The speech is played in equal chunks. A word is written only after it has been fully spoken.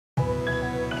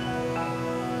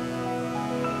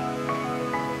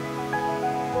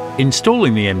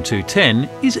Installing the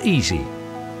M210 is easy.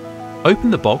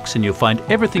 Open the box and you'll find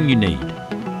everything you need: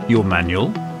 your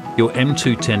manual, your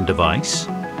M210 device,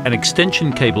 an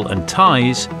extension cable and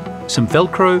ties, some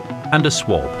Velcro and a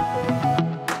swab.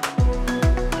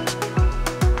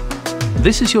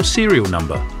 This is your serial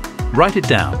number. Write it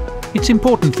down. It's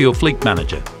important for your fleet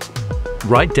manager.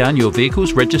 Write down your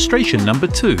vehicle's registration number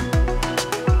too.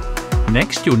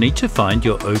 Next, you'll need to find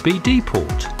your OBD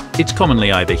port. It's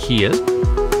commonly either here,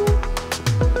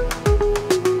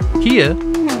 here,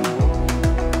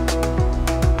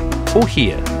 or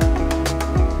here.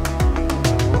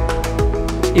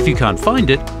 If you can't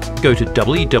find it, go to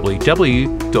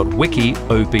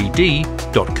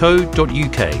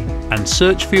www.wikiobd.co.uk and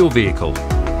search for your vehicle.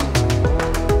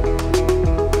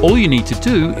 All you need to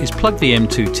do is plug the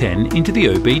M210 into the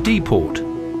OBD port.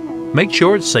 Make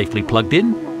sure it's safely plugged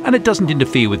in and it doesn't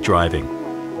interfere with driving.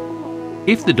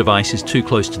 If the device is too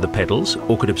close to the pedals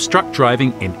or could obstruct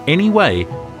driving in any way,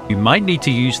 you might need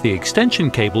to use the extension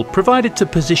cable provided to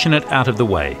position it out of the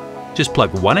way. Just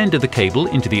plug one end of the cable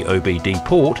into the OBD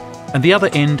port and the other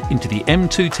end into the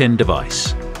M210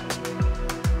 device.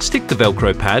 Stick the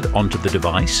Velcro pad onto the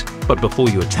device, but before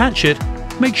you attach it,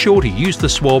 make sure to use the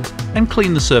swab and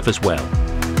clean the surface well.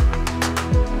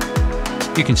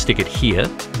 You can stick it here,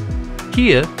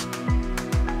 here,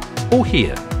 or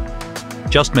here.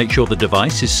 Just make sure the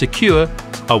device is secure,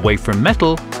 away from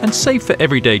metal, and safe for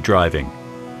everyday driving.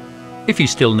 If you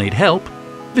still need help,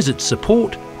 visit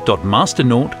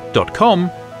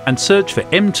support.masternaut.com and search for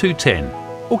M210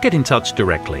 or get in touch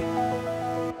directly.